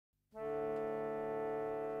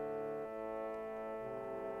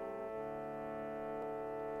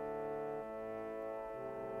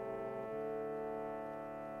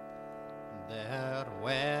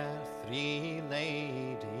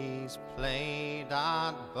played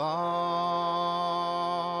at Bow,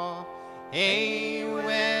 hey,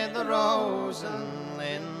 with the Rose and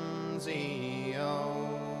Lindsay,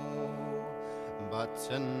 oh. But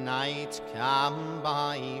tonight come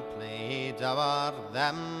by, played over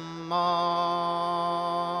them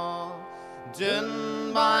all,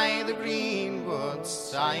 down by the greenwood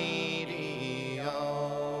side,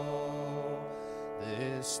 oh.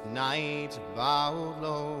 This night bowed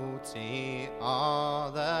low to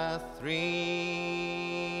all the three,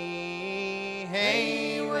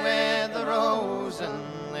 hey, with the Rose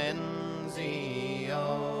and Lindsay,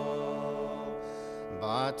 oh.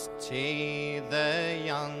 But to the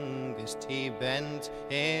youngest he bent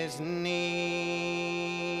his knee,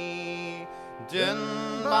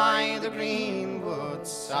 down by the greenwood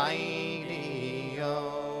side,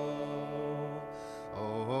 oh.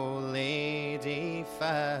 Oh, lady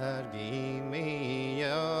fair, give me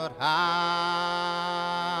your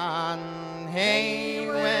hand, hey,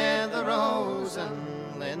 with the Rose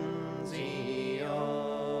and Lindsay,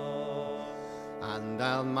 oh. And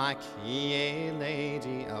I'll make ye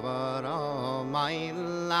lady over all my land,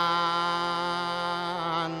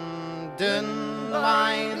 down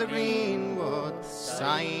by the greenwood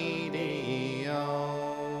side, oh.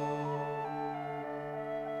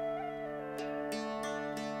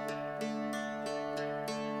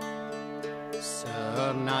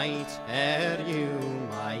 Sir Knight, ere you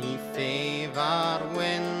my favour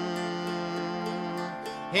win,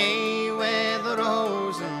 hey, with the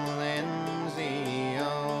Rose and Lindsay,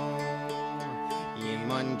 oh. Ye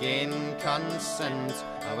mun gain consent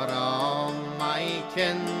over all my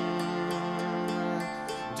kin,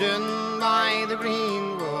 down by the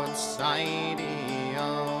greenwood side,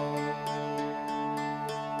 oh.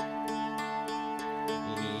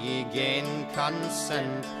 Ye gain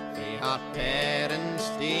consent they our parents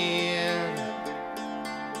dear,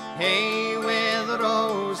 hey, with the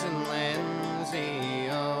Rose and Lindsay,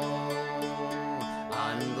 oh.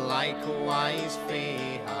 And likewise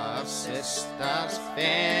for her sisters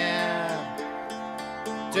fair,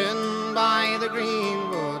 down by the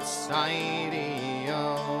greenwood side,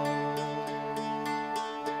 oh.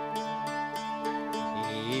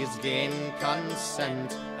 He's gain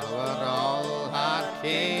consent over all her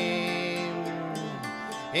kin,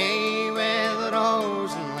 hey, with the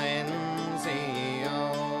Rose and Lindsay,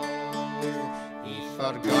 oh. He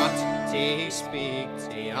forgot to speak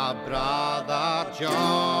to her brother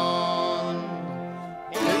John,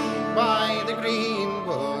 down by the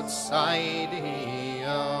greenwood side,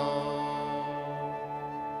 oh.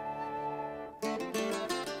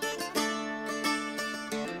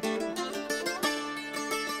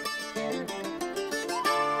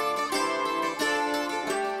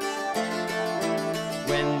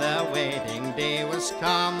 When the wedding day was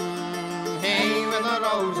come, hey, with the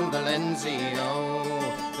Rose and the Lindsay, oh,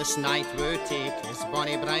 this knight would take his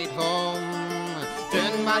bonny bride home,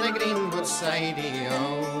 down by the greenwood side,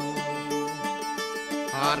 oh.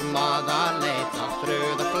 Her mother led her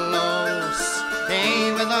through the close,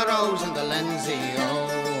 hey, with the Rose and the Lindsay, oh.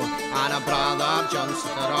 And her brother John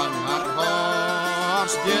set her on her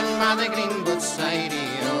horse, down by the greenwood side, oh.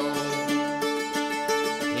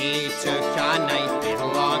 He took a knife bit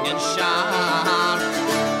long and sharp,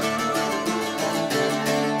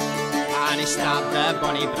 and he stabbed the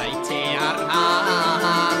bonny bride to her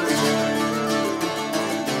heart.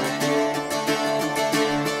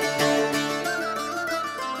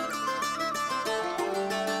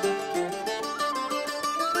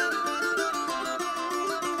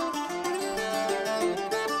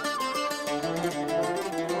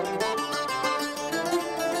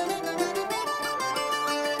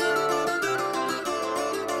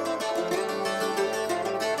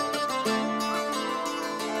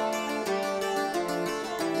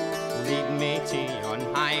 Lead me to yon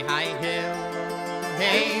high, high hill,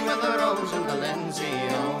 hey, with the Rose and the Lindsay,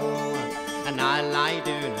 oh. And I'll lie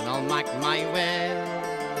down and I'll make my will,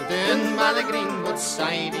 down by the greenwood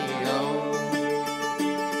side, oh.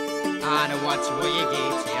 And what will you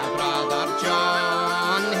get to your brother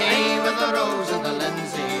John, hey, with the Rose and the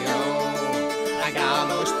Lindsay, oh. A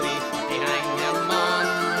gallows tree for the hanging man,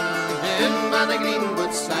 down by the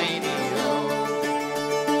greenwood side, oh.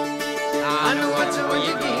 And what will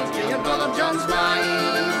you get to your brother John's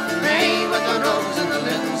wife, hey, with the Rose and the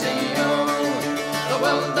Lindsay, oh. The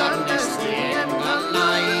wilderness, the end of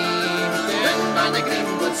life, down by the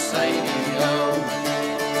greenwood side, oh.